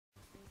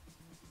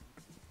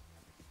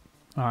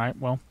Alright,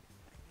 well.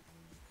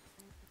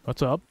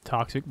 What's up?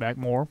 Toxic, back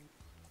more.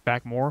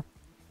 Back more.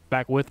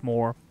 Back with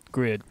more.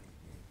 Grid.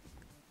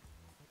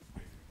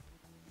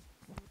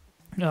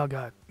 Oh,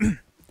 God.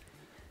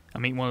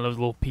 I'm eating one of those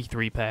little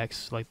P3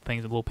 packs. Like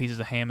things with little pieces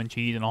of ham and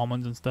cheese and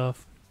almonds and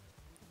stuff.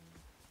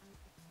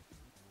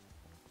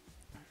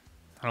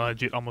 I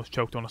legit almost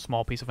choked on a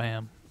small piece of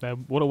ham.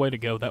 What a way to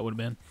go that would have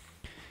been.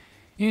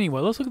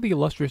 Anyway, let's look at the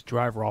illustrious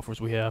driver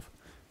offers we have.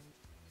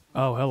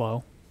 Oh,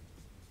 hello.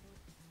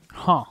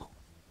 Huh.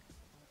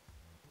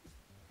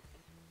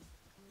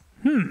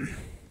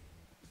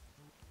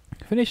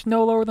 Finished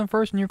no lower than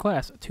first in your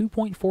class.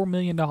 $2.4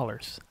 million.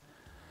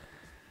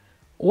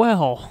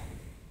 Well.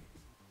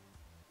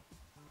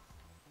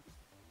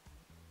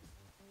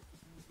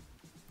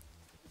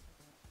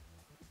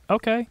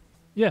 Okay.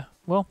 Yeah,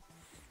 well.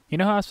 You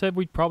know how I said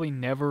we'd probably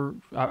never...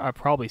 I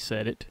probably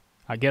said it.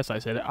 I guess I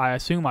said it. I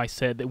assume I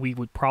said that we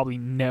would probably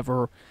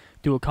never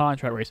do a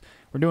contract race.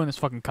 We're doing this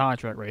fucking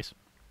contract race.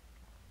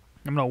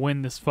 I'm gonna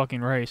win this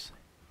fucking race.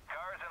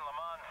 Cars in Le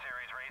Mans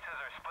Series races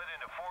are split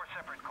into 4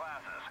 separate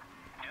classes.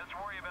 Just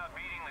worry about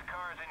beating the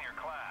cars in your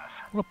class.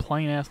 What a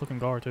plain-ass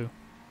looking car, too.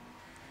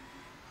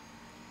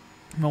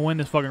 I'm gonna win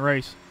this fucking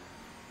race.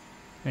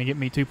 And get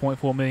me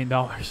 $2.4 million.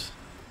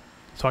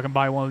 So I can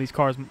buy one of these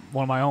cars,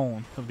 one of my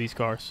own of these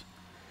cars.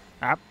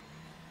 Ah.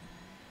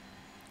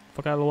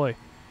 Fuck out of the way.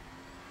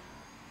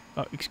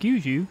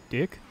 Excuse you,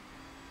 dick.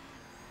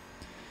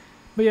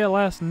 But yeah,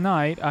 last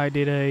night I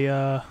did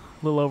a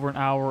little over an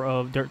hour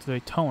of Dirt to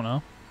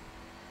Daytona.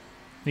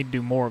 Need to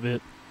do more of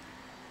it.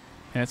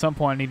 And at some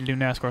point I need to do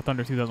NASCAR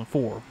Thunder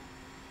 2004.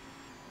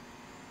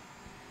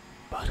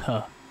 But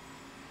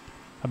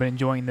I've been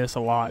enjoying this a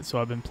lot, so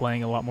I've been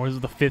playing a lot more. This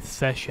is the 5th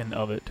session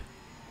of it.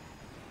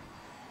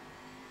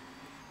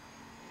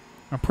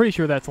 I'm pretty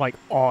sure that's like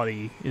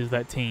Audi is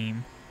that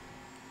team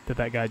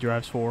that guy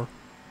drives for.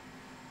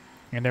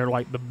 And they're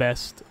like the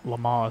best Le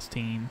Mans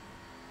team.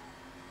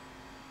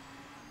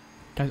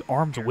 Guy's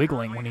arms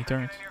wiggling when he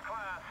turns.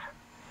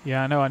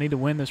 Yeah, I know. I need to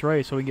win this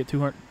race so we can get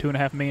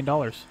 $2.5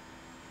 million.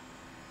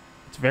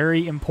 It's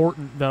very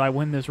important that I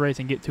win this race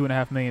and get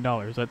 $2.5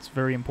 million. That's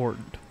very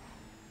important.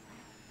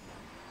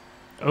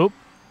 Oh.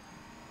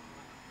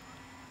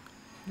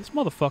 This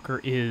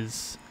motherfucker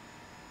is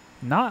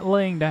not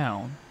laying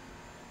down.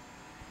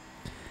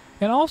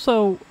 And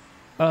also,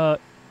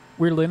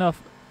 weirdly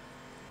enough,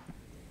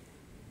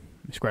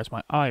 let me scratch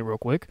my eye real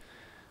quick.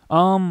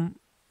 Let's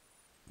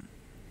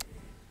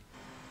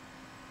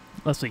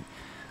see.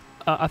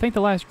 I think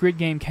the last Grid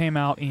game came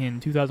out in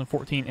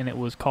 2014, and it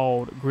was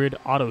called Grid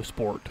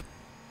Autosport,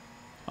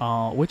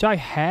 which I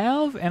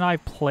have, and I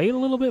played a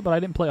little bit, but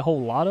I didn't play a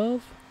whole lot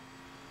of.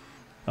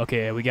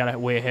 Okay, we got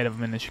way ahead of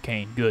him in the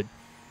chicane. Good.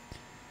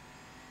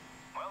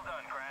 Well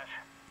done, Crash.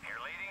 You're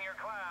leading your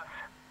class.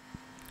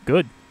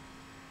 Good.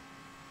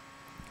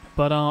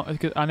 But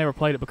I never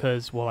played it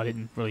because, well, I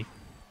didn't really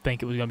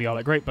think it was going to be all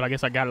that great, but I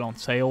guess I got it on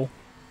sale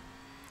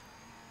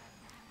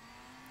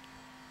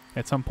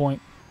at some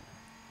point.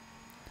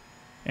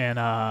 And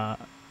I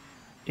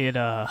did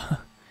a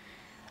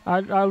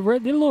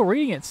little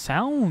reading. It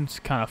sounds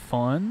kind of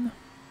fun,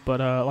 but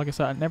like I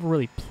said, I never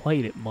really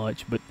played it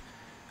much. But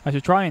I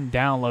should try and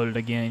download it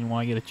again when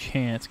I get a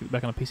chance. Get it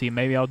back on the PC.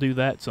 Maybe I'll do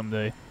that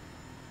someday.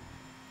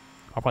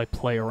 I'll probably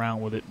play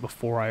around with it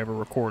before I ever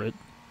record it.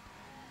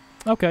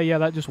 Okay, yeah,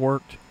 that just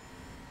worked.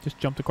 Just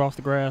jumped across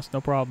the grass, no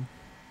problem.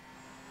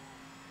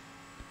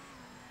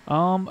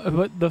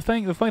 But the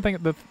funny thing,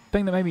 the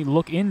thing that made me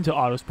look into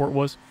Autosport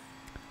was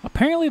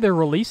apparently they're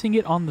releasing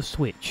it on the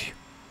Switch.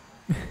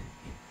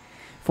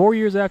 4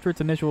 years after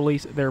its initial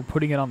release, they're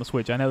putting it on the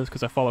Switch. I know this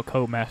because I follow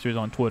Codemasters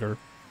on Twitter.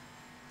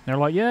 They're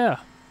like, yeah,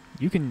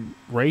 you can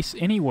race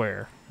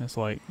anywhere. And it's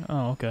like,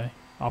 oh, okay.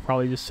 I'll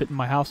probably just sit in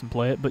my house and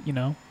play it, but, you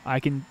know, I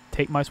can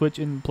take my Switch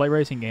and play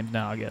racing games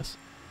now, I guess.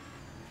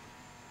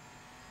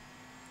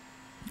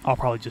 I'll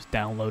probably just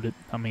download it.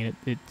 I mean,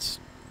 it's...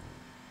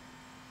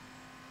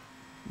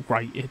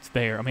 Right, it's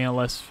there. I mean,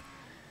 unless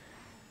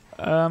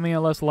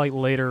like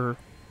later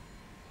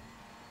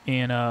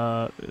in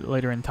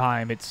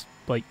time, it's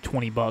like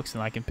 $20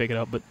 and I can pick it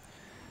up. But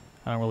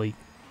I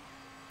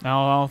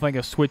don't think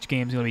a Switch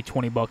game is gonna be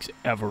 $20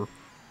 ever.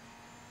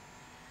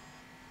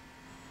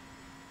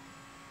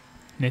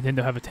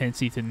 Nintendo have a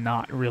tendency to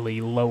not really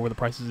lower the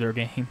prices of their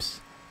games.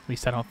 At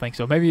least I don't think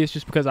so. Maybe it's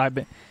just because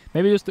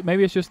maybe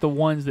it's just the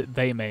ones that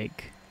they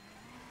make.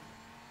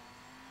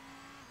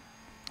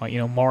 Like, you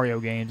know,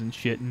 Mario games and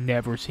shit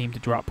never seem to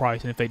drop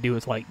price, and if they do,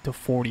 it's like to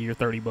 $40 or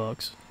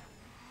 $30.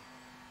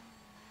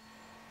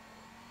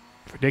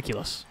 It's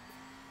ridiculous.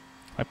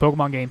 Like,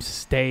 Pokemon games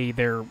stay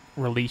their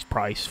release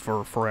price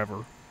for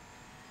forever.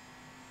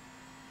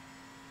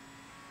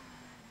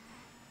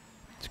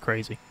 It's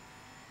crazy.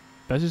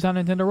 That's just how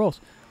Nintendo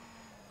rolls.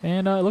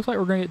 And it looks like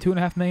we're going to get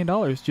 $2.5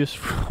 million just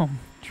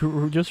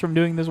from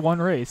doing this one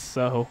race.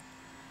 So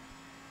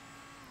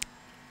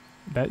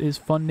that is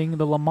funding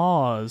the Le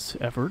Mans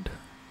effort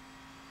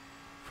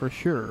for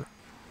sure.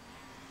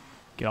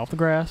 Get off the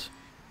grass.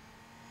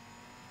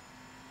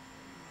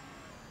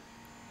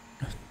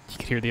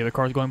 could hear the other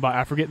cars going by.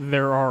 I forget that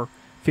there are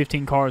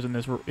 15 cars in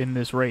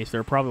this race.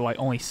 There are probably like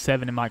only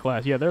 7 in my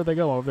class. Yeah, there they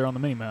go over there on the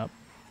mini map.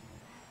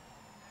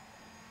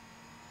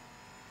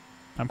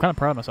 I'm kind of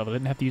proud of myself. I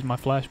didn't have to use my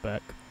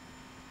flashback.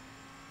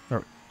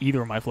 Or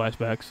either of my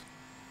flashbacks.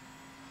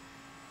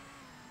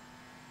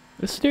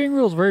 This steering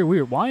wheel is very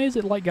weird. Why is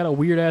it like got a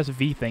weird ass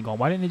V thing on?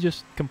 Why didn't it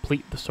just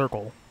complete the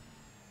circle?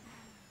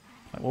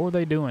 Like, what were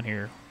they doing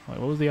here? Like,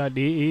 what was the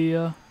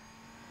idea?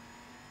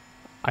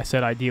 I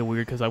said idea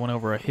weird because I went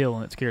over a hill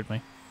and it scared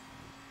me.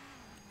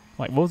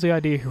 Like, what was the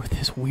idea here with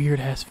this weird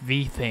ass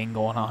V thing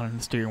going on in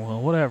the steering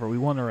wheel? Whatever, we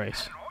won the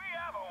race. And we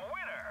have a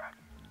winner.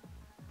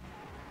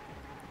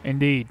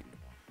 Indeed.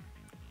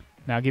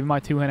 Now give me my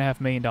 $2.5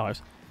 million.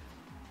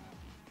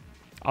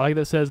 I like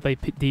that it says they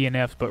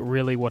DNF'd, but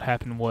really what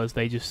happened was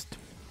they just...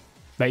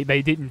 They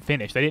didn't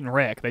finish. They didn't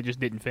wreck. They just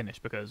didn't finish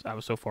because I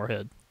was so far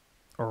ahead.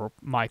 Or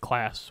my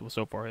class was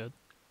so far ahead.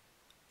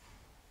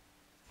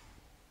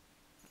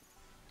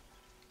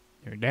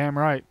 You're damn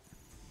right.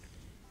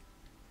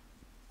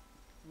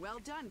 Well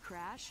done,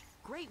 Crash.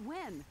 Great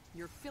win.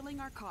 You're filling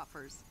our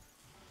coffers.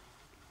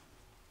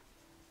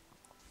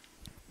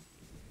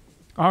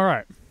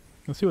 Alright.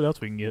 Let's see what else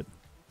we can get.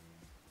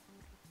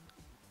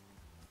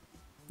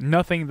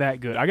 Nothing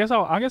that good. I guess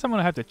I'm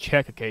gonna have to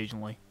check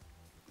occasionally.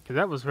 Because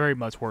that was very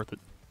much worth it.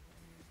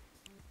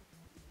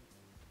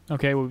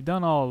 Okay, well, we've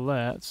done all of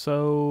that.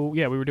 So,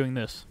 yeah, we were doing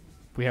this.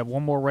 We have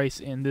one more race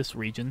in this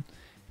region.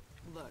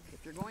 Look,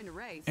 if you're going to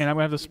race, and I'm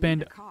gonna have to you need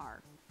spend a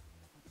car.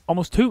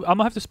 almost I'm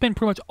gonna have to spend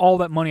pretty much all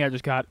that money I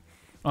just got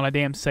on a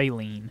damn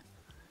saline.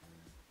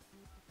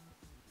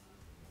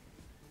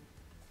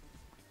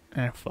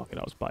 Fuck it,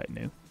 I'll just buy it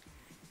new.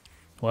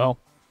 Well,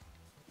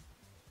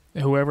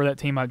 whoever that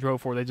team I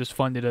drove for, they just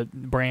funded a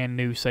brand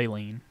new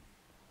saline.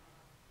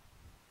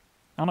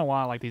 I don't know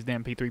why I like these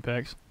damn P3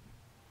 packs.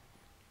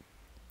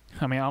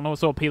 I mean, I don't know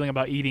what's so appealing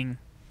about eating.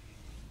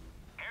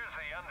 Here's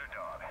the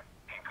underdog.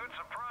 He could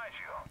surprise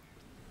you.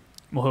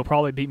 Well, he'll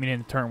probably beat me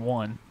into turn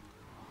 1.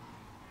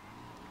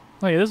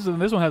 Oh yeah, this one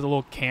has a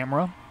little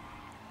camera.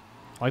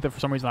 I like that for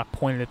some reason I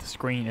pointed at the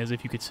screen as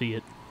if you could see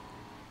it.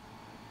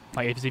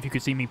 Like as if you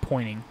could see me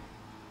pointing.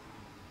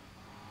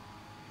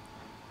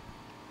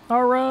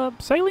 Are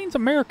salines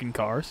American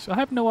cars? I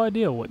have no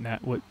idea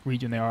what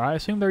region they are. I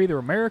assume they're either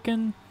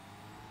American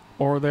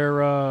or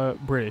they're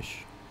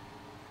British.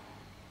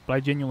 But I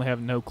genuinely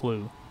have no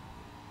clue.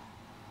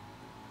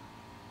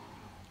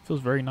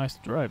 Feels very nice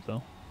to drive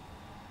though.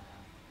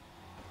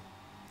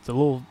 It's a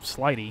little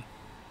slidey.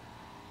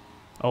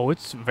 Oh,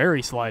 it's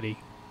very slidey.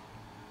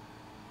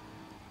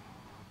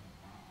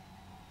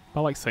 I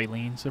like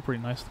salines. They're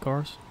pretty nice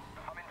cars.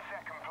 I'm in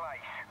second place.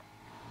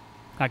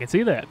 I can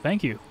see that.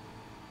 Thank you.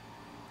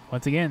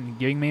 Once again,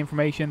 giving me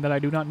information that I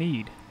do not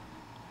need.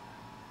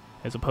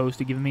 As opposed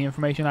to giving me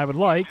information I would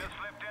like Just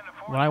slipped into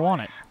fourth when I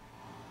want it.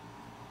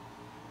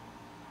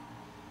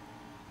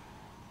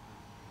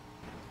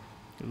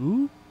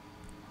 Ooh.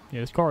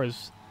 Yeah, this car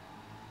is...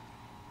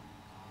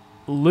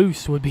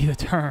 loose would be the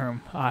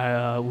term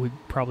I would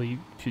probably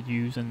should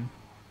use in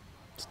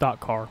stock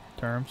car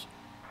terms.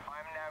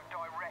 I'm now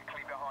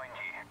directly behind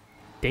you.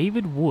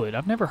 David Wood.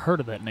 I've never heard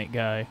of that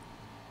guy. I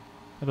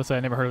was gonna say I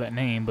never heard of that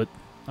name, but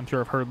I'm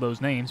sure I've heard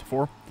those names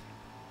before.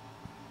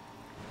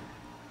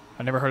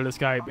 I never heard of this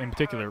guy in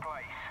particular.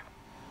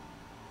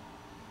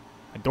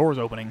 A door's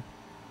opening,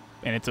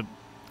 and it's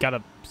got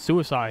a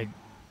suicide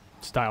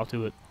style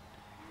to it.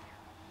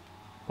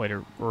 Wait,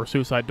 or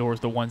suicide doors,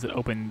 the ones that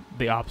open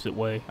the opposite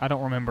way. I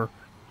don't remember.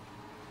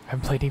 I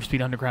haven't played Need for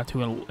Speed Underground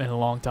 2 in a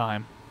long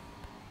time.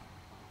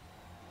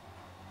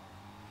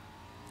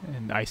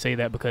 And I say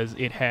that because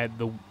it had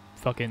the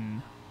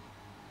fucking,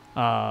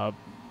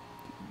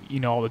 you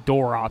know, all the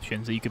door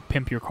options that you could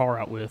pimp your car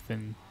out with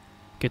and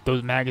get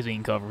those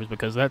magazine covers,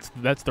 because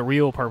that's the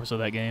real purpose of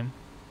that game.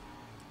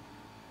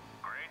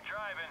 Great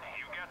driving.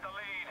 You got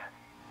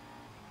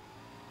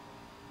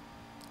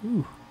the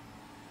lead. Ooh.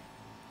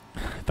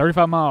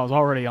 35 miles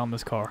already on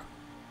this car.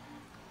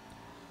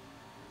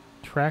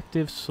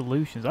 Attractive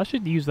Solutions. I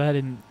should use that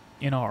in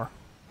NR.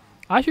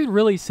 I should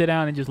really sit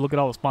down and just look at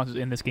all the sponsors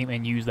in this game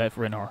and use that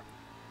for NR.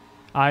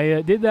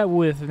 I did that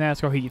with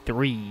NASCAR Heat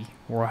 3,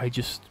 where I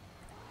just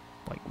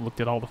like looked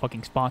at all the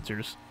fucking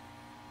sponsors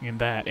in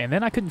that, and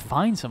then I couldn't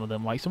find some of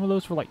them. Like some of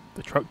those for like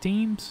the truck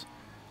teams,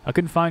 I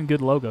couldn't find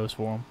good logos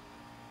for them.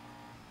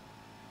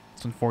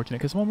 It's unfortunate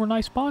because some of them were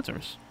nice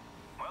sponsors.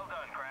 Well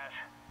done, Crash.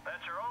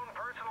 That's your own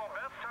personal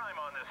best time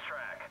on this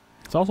track.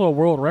 It's also a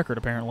world record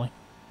apparently,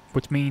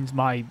 which means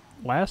my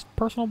last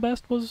personal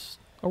best was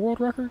a world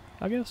record,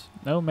 I guess.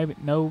 No, maybe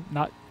no,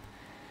 not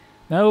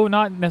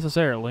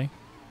necessarily.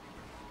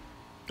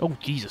 Oh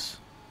Jesus,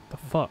 the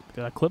fuck!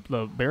 Did I clip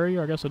the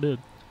barrier? I guess I did.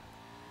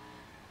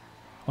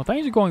 Well,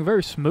 things are going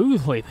very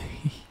smoothly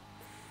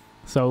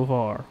so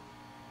far.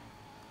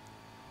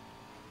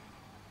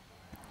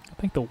 I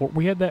think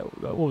we had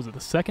that. What was it?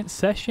 The second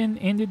session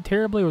ended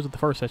terribly, or was it the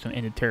first session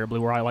ended terribly,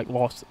 where I like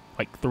lost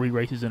like 3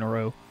 races in a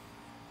row?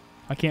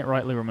 I can't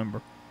rightly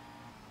remember.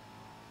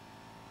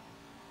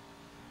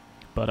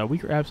 But we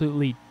were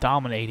absolutely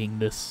dominating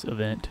this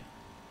event.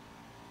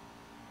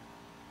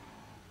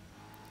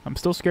 I'm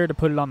still scared to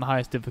put it on the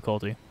highest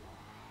difficulty.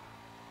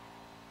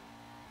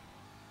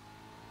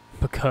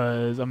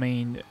 Because, I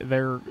mean,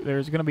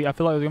 there's going to be... I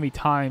feel like there's going to be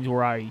times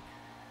where I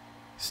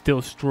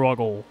still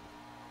struggle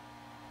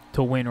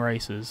to win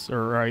races.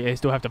 Or I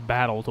still have to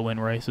battle to win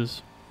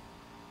races.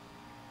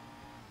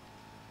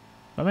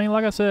 I mean,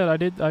 like I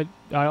said,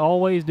 I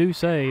always do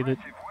say that,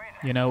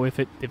 you know, if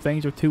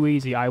things are too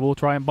easy, I will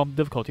try and bump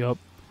the difficulty up.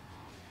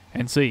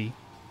 And see.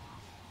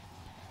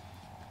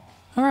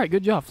 Alright,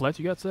 good job, Fletch.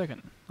 You got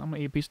second. I'm going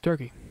to eat a piece of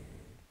turkey.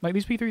 Like,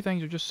 these P3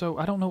 things are just so...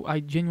 I don't know. I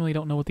genuinely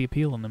don't know what the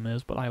appeal in them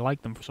is, but I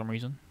like them for some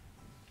reason.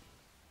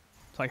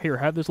 It's like, here,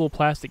 have this little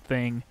plastic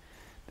thing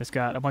that's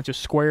got a bunch of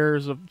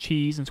squares of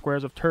cheese and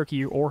squares of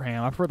turkey or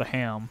ham. I prefer the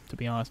ham, to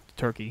be honest, to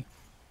turkey.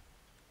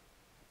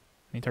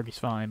 I mean, turkey's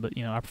fine, but,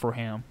 you know, I prefer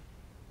ham.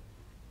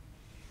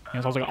 You know,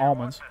 it sounds like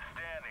almonds.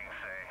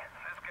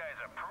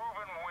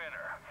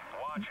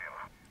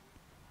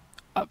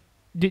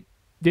 Did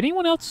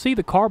anyone else see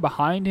the car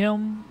behind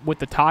him with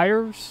the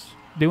tires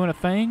doing a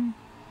thing?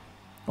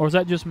 Or is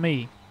that just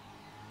me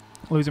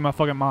losing my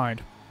fucking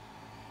mind?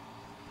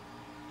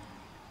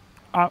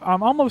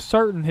 I'm almost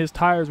certain his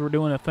tires were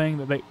doing a thing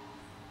that they...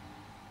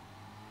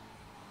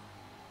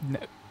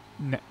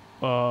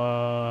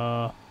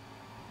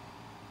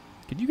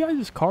 Could you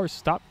guys' cars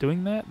stop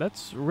doing that?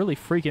 That's really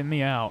freaking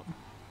me out.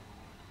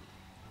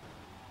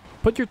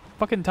 Put your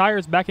fucking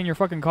tires back in your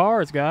fucking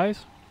cars,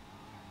 guys.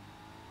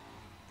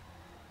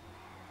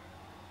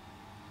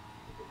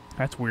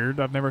 That's weird.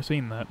 I've never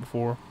seen that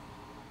before.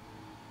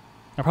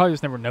 I probably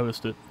just never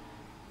noticed it.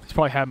 It's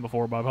probably happened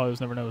before, but I probably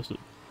just never noticed it.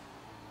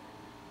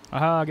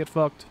 Aha, get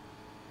fucked.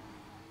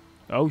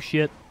 Oh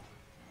shit.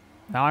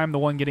 Now I'm the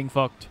one getting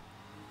fucked.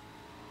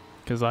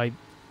 Because I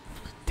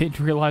didn't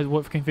realize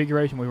what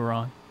configuration we were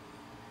on.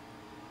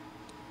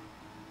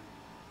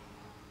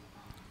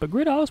 But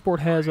Grid Autosport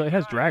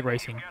has drag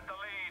racing.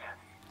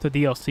 It's a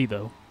DLC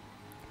though.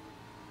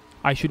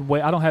 I should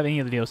wait. I don't have any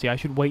of the DLC. I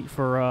should wait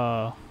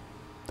for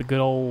the good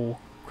old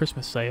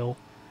Christmas sale.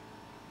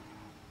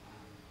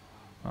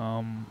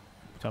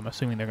 So I'm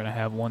assuming they're gonna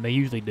have one. They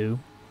usually do.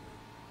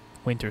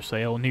 Winter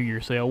sale, New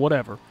Year sale,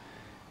 whatever.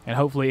 And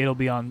hopefully it'll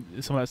be on.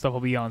 Some of that stuff will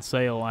be on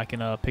sale. I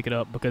can pick it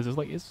up because it's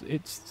like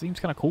it seems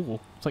kind of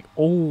cool. It's like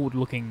old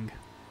looking,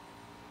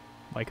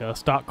 like a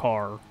stock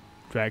car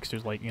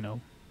dragsters, like, you know,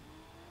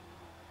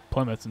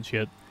 Plymouths and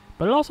shit.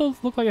 But it also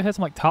looked like it had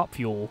some like Top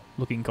Fuel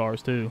looking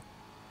cars too.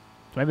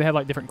 So maybe they have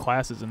like different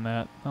classes in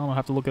that. I don't know. I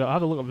have to look it up. I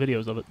have to look up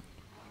videos of it.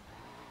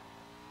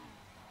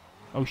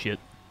 Oh shit.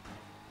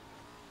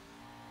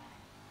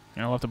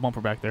 And I left a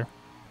bumper back there.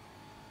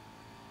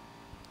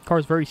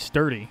 Car's very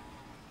sturdy.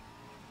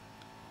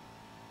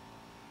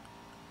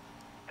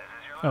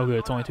 Oh good,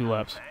 it's only 2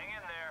 laps.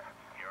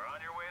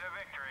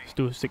 Let's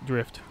do a sick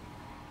drift.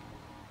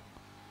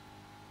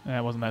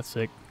 That wasn't that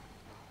sick.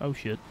 Oh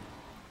shit.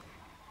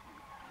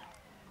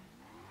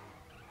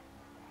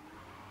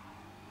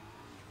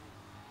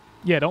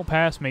 Yeah, don't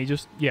pass me,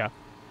 just, yeah.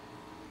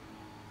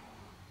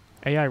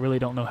 AI really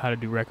don't know how to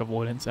do wreck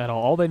avoidance at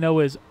all. All they know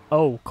is,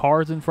 oh,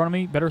 cars in front of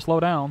me, better slow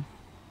down.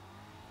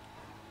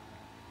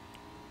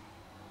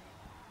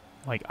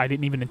 Like, I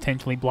didn't even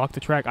intentionally block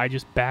the track. I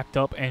just backed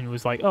up and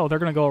was like, oh, they're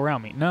going to go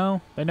around me.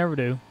 No, they never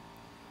do.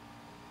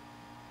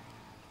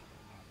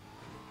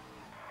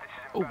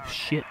 Oh,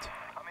 shit.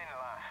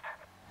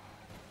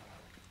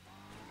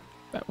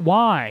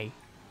 Why?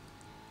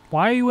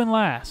 Why are you in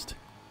last?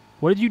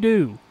 What did you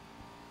do?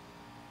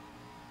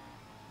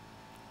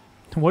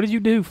 What did you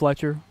do,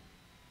 Fletcher?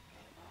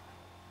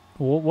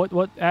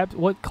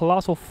 What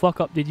colossal fuck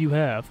up did you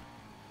have?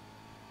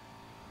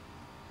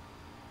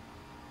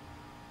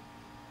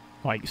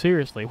 Like,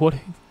 seriously, what?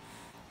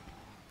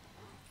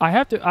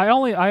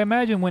 I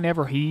imagine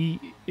whenever he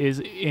is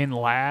in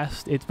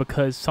last, it's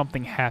because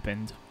something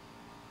happened.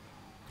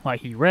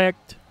 Like he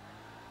wrecked,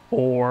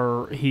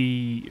 or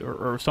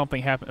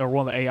something happened, or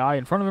one of the AI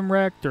in front of him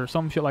wrecked, or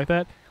some shit like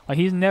that. Like,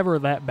 he's never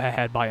that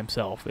bad by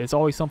himself. It's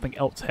always something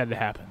else had to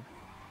happen.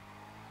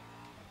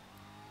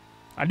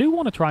 I do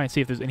want to try and see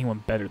if there's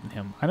anyone better than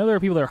him. I know there are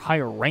people that are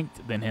higher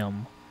ranked than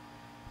him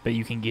that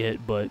you can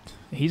get, but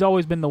he's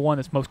always been the one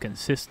that's most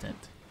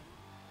consistent.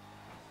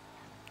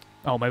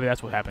 Oh, maybe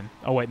that's what happened.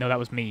 Oh, wait, no, that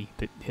was me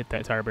that hit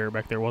that tire barrier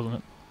back there, wasn't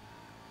it?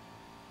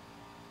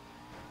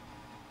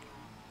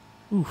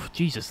 Oof,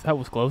 Jesus, that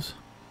was close.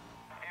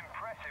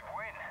 Impressive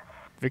win.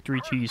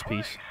 Victory cheese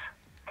piece.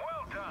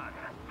 Well done.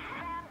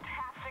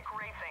 Fantastic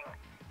racing.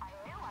 I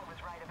knew I was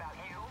right about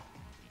you.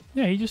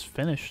 Yeah, he just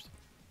finished.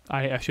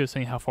 I should have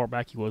seen how far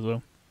back he was,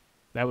 though.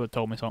 That would have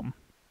told me something.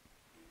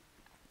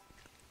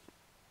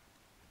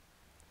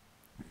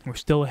 We're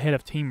still ahead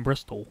of Team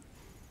Bristol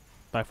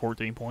by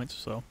 14 points,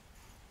 so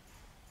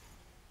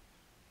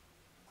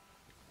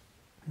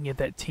get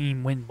that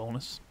team win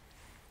bonus.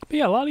 But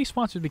yeah, a lot of these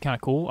sponsors would be kind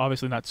of cool.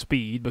 Obviously not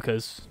Speed,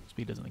 because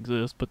Speed doesn't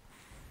exist, but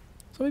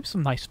so maybe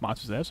some nice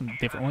sponsors there, some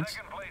different ones.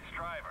 Second place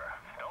driver.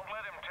 Don't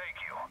let him take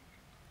you.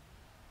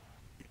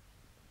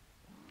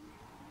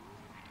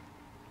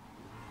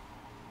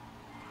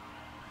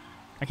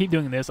 I keep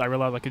doing this. I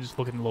realize I could just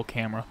look at the little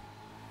camera.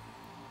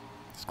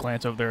 Just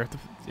glance over there at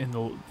in the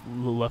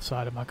left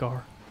side of my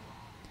car.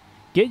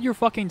 Get your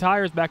fucking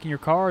tires back in your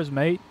cars,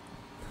 mate.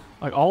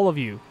 Like, all of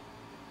you.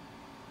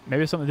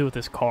 Maybe it's something to do with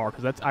this car,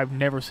 because I've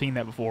never seen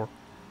that before.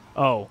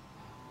 Oh.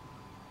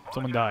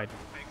 Someone died.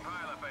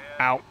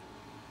 Ow.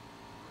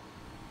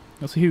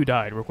 Let's see who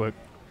died real quick.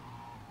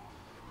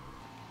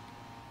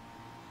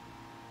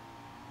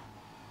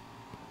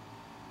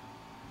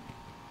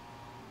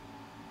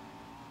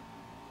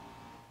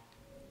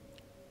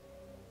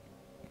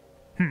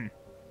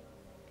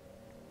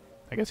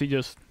 I guess he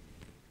just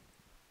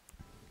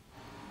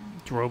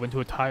drove into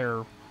a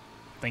tire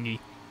thingy.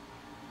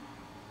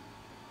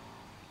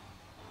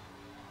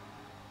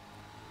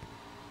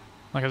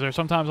 Like, is there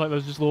sometimes like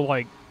there's just little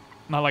like,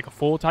 not like a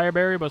full tire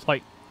barrier, but it's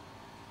like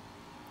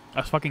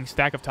a fucking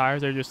stack of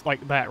tires. They're just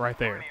like that right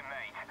there,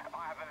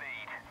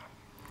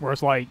 where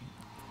it's like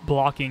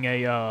blocking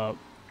a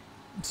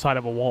side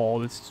of a wall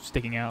that's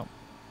sticking out.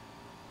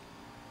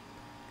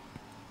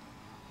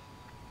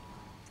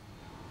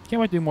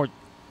 Can't wait to do more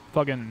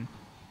fucking.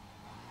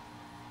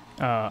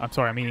 I'm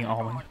sorry, I'm eating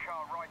almond.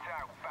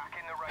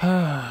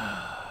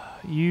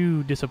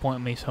 You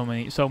disappoint me so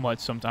much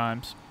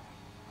sometimes.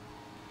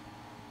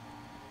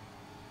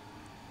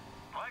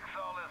 Lexal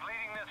is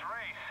leading this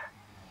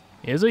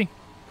race. Is he?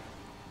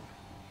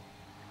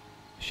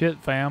 Shit,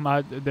 fam.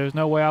 There's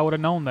no way I would have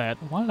known that.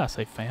 Why did I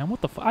say fam? What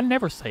the I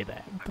never say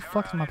that. What the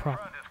fuck's my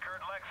problem?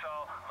 Kurt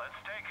Lexal. Let's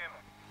take him.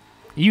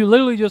 You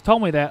literally just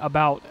told me that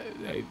about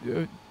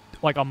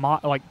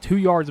like 2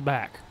 yards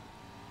back.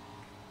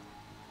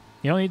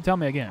 You don't need to tell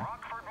me again.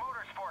 Rockford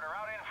Motorsport are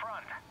out in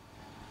front.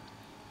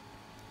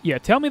 Yeah,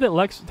 tell me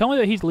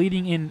that he's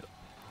leading in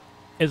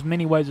as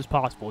many ways as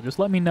possible. Just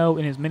let me know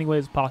in as many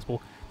ways as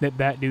possible that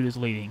that dude is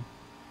leading.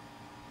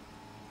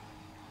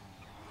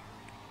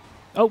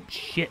 Oh,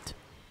 shit.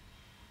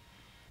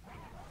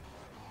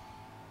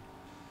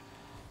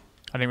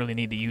 I didn't really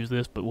need to use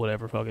this, but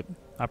whatever, fuck it.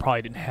 I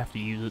probably didn't have to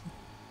use it.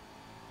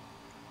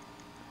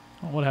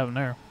 Oh, what happened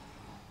there?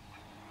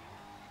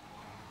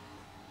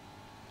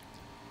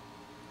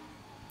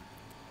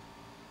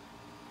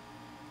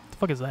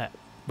 What the fuck is that,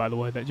 by the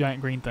way, that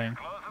giant green thing?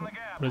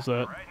 What is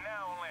that?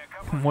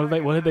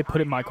 What did they put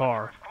in my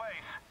car?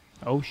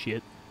 Oh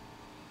shit.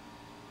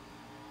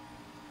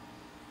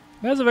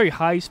 That's a very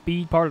high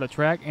speed part of the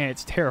track, and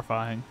it's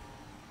terrifying.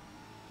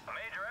 A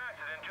major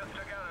accident just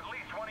took out at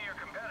least one of your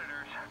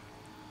competitors.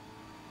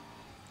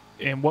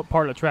 In what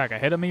part of the track?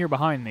 Ahead of me or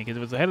behind me? Because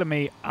if it's ahead of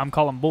me, I'm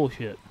calling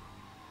bullshit.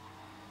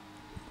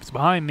 If it's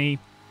behind me,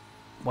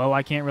 well,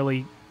 I can't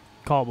really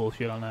call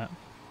bullshit on that.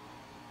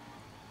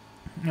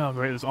 Oh,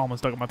 great. It's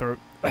almost stuck in my throat.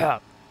 Yeah,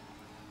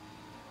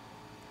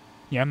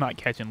 I'm not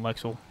catching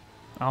Lexal.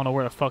 I don't know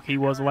where the fuck he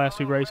was the last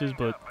 2 races,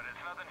 but But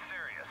it's nothing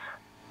serious.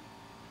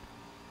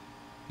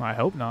 I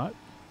hope not.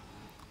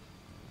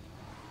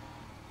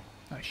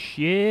 Oh,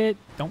 shit.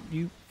 Don't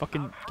you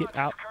fucking get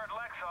out. Kurt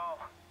Lexal.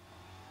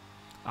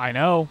 I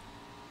know.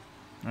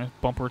 Nice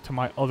bumper to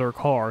my other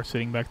car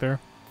sitting back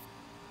there.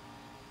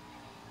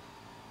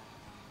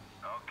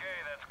 Okay,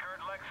 that's Kurt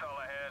Lexal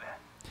ahead.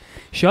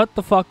 Shut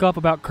the fuck up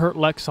about Kurt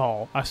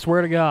Lexal. I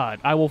swear to God,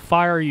 I will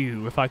fire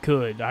you if I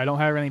could. I don't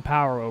have any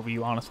power over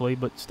you, honestly,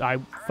 but I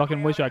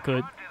fucking wish I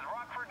could.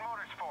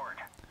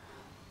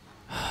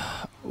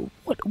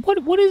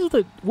 What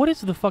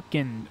is the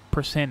fucking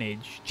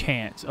percentage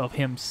chance of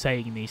him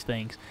saying these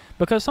things?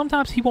 Because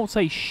sometimes he won't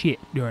say shit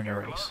during a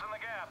race.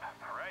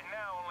 Right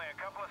now, only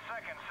a couple of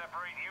seconds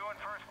separate you in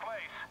first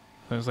place.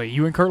 So it's like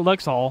you and Kurt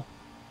Lexal.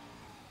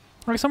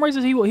 Like some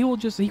races he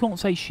won't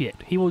say shit.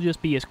 He will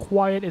just be as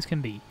quiet as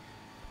can be.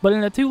 But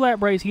in a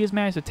 2-lap race, he has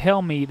managed to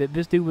tell me that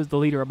this dude was the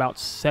leader about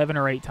 7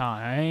 or 8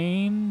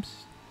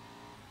 times.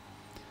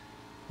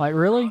 Like,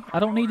 really? I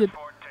don't need to... Takes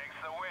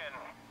the win.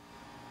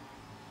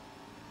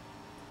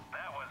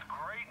 That was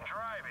great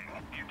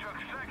driving. You took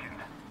second.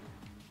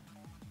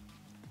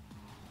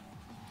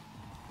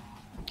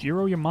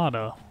 Jiro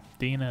Yamada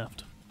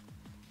DNF'd.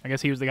 I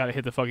guess he was the guy that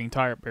hit the fucking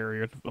tire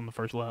barrier on the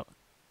first lap.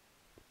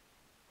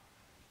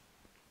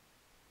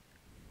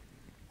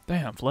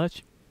 Damn,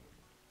 Fletch.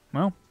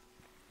 Well,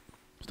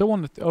 still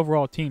won the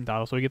overall team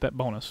title, so we get that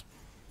bonus.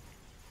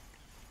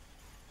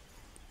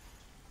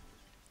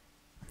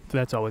 So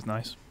that's always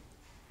nice.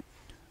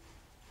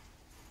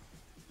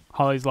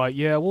 Holly's like,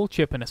 yeah, we'll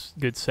chip in a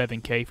good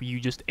 7K for you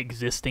just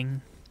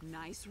existing.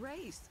 Nice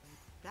race.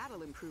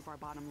 That'll improve our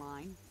bottom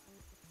line.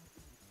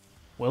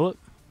 Will it?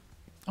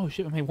 Oh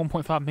shit, we made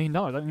 $1.5 million.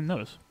 I didn't even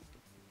notice.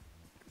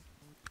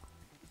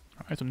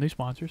 Alright, some new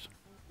sponsors.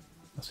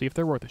 Let's see if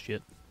they're worth a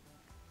shit.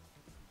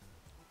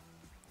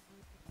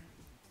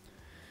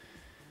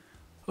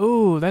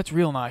 Oh, that's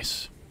real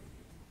nice.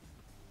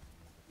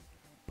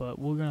 But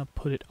we're going to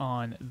put it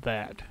on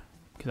that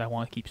because I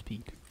want to keep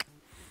speed.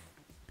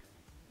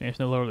 And it's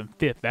no lower than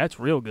 5th. That's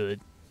real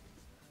good.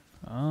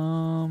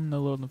 No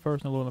lower than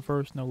 1st, no lower than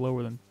 1st, no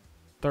lower than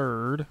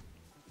 3rd.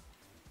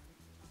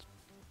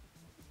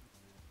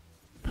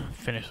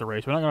 Finish the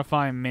race. We're not going to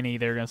find many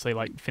that are going to say,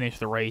 like, finish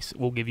the race.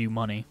 We'll give you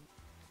money.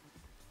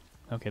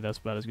 Okay, that's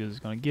about as good as it's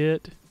going to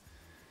get.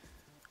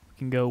 We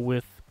can go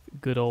with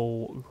good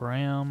old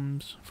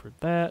grams for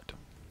that.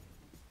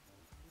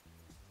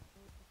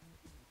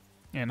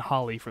 And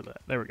Holly for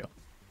that. There we go.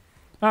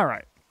 All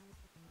right.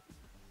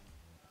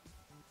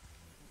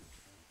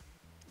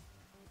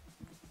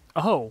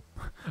 Oh.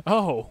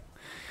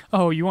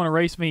 Oh, you want to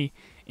race me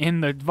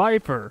in the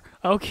Viper?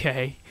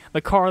 Okay.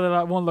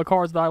 One of the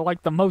cars that I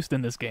like the most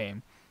in this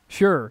game.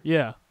 Sure,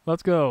 yeah.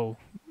 Let's go.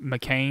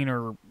 McCain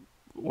or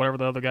whatever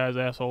the other guy's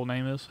asshole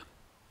name is.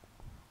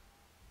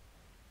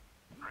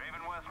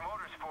 Raven West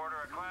Motorsport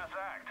are a class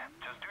act.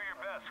 Just do your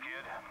best,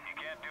 kid.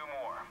 You can't do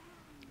more.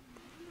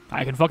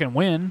 I can fucking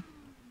win.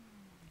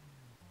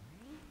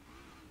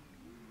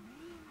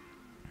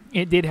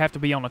 It did have to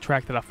be on a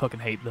track that I fucking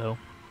hate, though.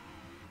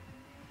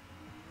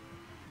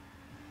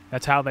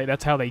 That's how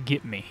they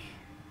get me.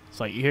 It's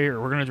like, here,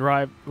 we're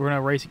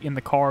gonna race in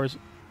the cars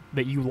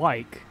that you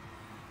like.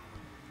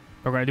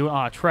 We're gonna do it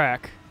on a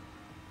track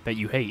that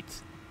you hate.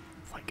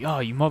 It's like, oh,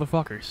 you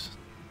motherfuckers.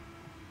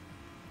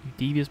 You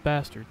devious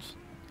bastards.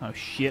 Oh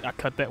shit, I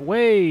cut that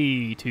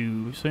way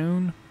too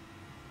soon.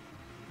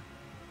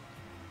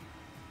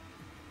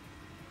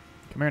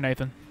 Come here,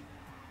 Nathan.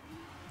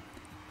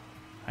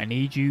 I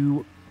need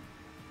you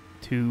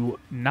to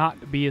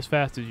not be as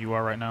fast as you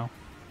are right now.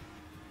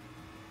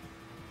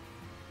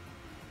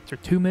 It's for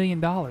 $2 million,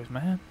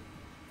 man.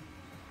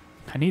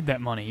 I need that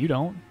money. You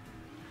don't.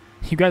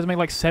 You guys make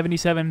like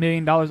 $77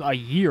 million a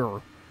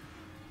year,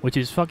 which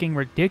is fucking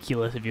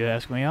ridiculous if you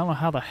ask me. I don't know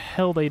how the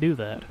hell they do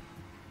that.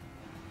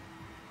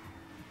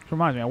 Which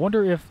reminds me, I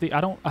wonder if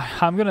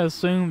I'm gonna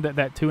assume that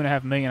that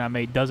 $2.5 million I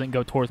made doesn't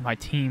go towards my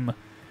team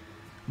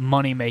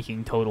money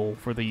making total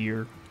for the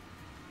year.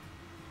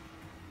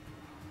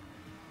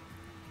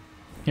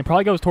 It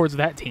probably goes towards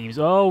that team's.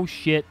 Oh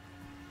shit!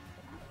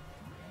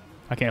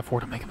 I can't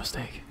afford to make a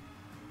mistake.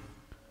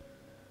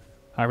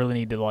 I really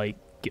need to like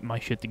get my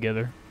shit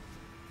together.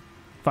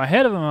 If I'm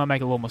ahead of him, I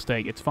make a little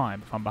mistake. It's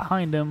fine. If I'm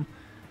behind him,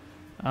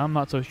 I'm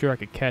not so sure I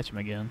could catch him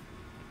again.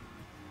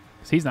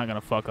 Because he's not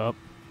going to fuck up.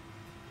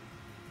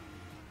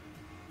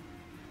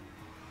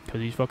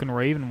 Because he's fucking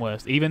Raven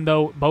West. Even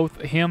though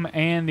both him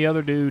and the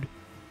other dude,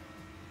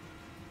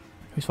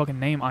 whose fucking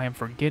name I am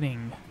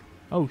forgetting.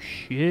 Oh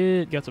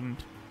shit. Got some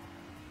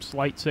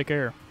slight sick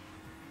air.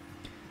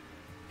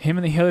 Him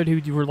and the other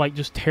dude were like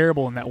just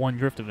terrible in that one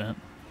drift event.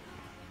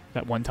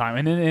 That one time.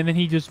 And then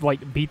he just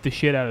like beat the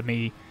shit out of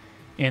me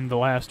in the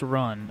last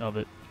run of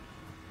it.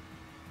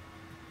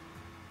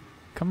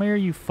 Come here,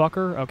 you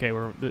fucker. Okay,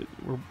 we're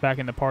back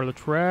in the part of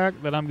the track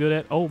that I'm good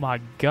at. Oh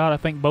my god, I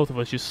think both of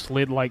us just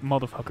slid like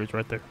motherfuckers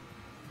right there.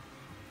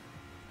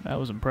 That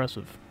was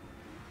impressive.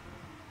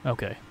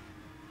 Okay.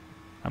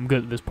 I'm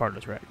good at this part of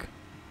the track.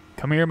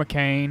 Come here,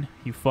 McCain,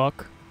 you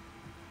fuck.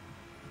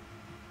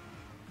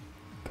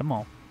 Come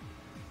on.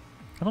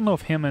 I don't know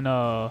if him and the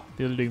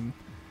other dude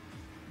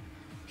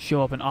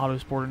show up in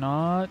Autosport or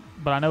not,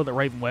 but I know that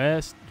Raven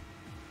West,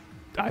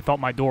 I thought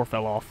my door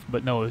fell off,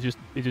 but no, it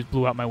just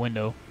blew out my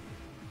window.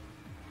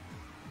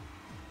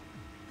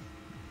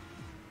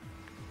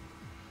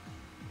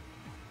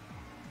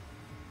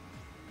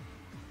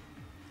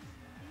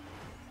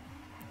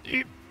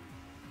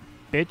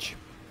 Bitch.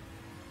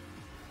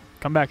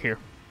 Come back here.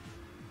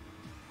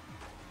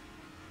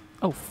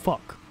 Oh,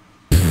 fuck.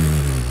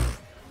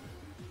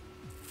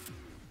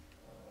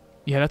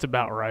 Yeah, that's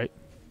about right.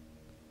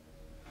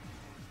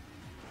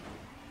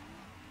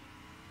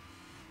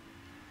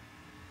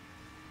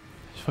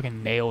 Just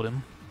fucking nailed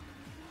him.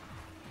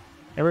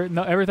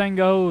 Everything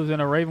goes in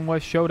a Raven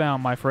West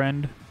showdown, my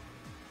friend.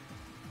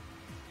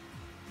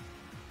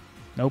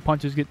 No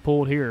punches get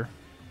pulled here.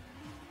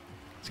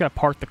 He's got to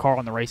park the car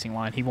on the racing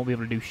line. He won't be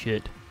able to do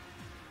shit.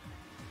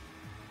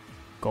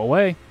 Go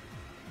away.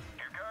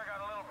 Your car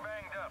got a little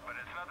banged up, but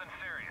it's nothing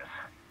serious.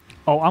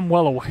 Oh, I'm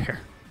well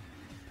aware.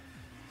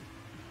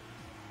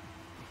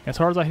 As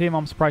hard as I hit him,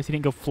 I'm surprised he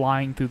didn't go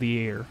flying through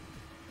the air.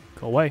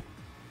 Go away.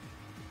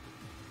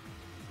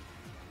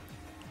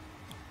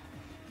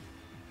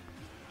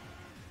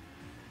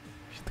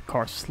 The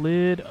car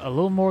slid a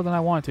little more than I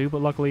wanted to,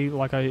 but luckily,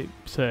 like I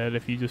said,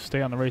 if you just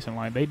stay on the racing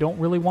line, they don't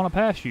really want to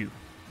pass you.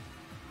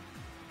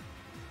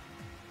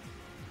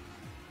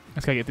 I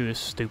just gotta get through this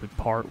stupid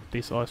part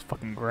with all this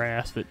fucking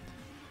grass that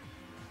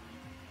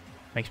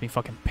makes me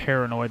fucking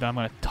paranoid that I'm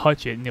gonna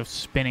touch it and it's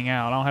spinning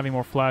out. I don't have any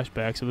more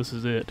flashbacks, so this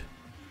is it.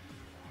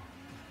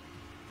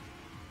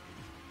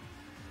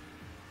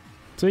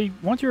 See,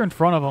 once you're in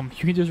front of them,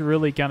 you can just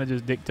really kind of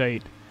just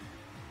dictate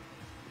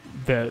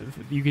that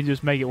you can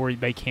just make it where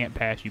they can't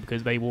pass you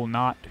because they will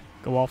not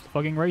go off the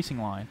fucking racing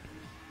line.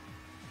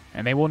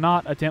 And they will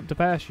not attempt to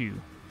pass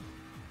you.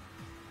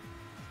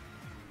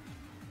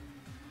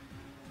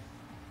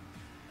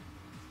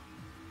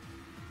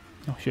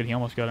 Oh shit, he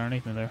almost got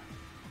underneath me there.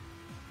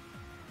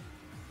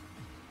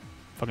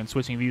 Fucking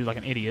switching views like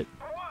an idiot.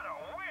 What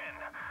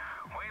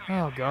a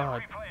win! Oh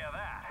god. Replay of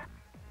that.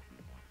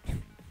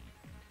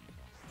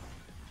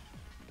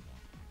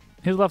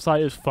 His left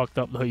side is fucked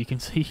up though, you can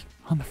see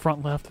on the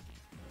front left.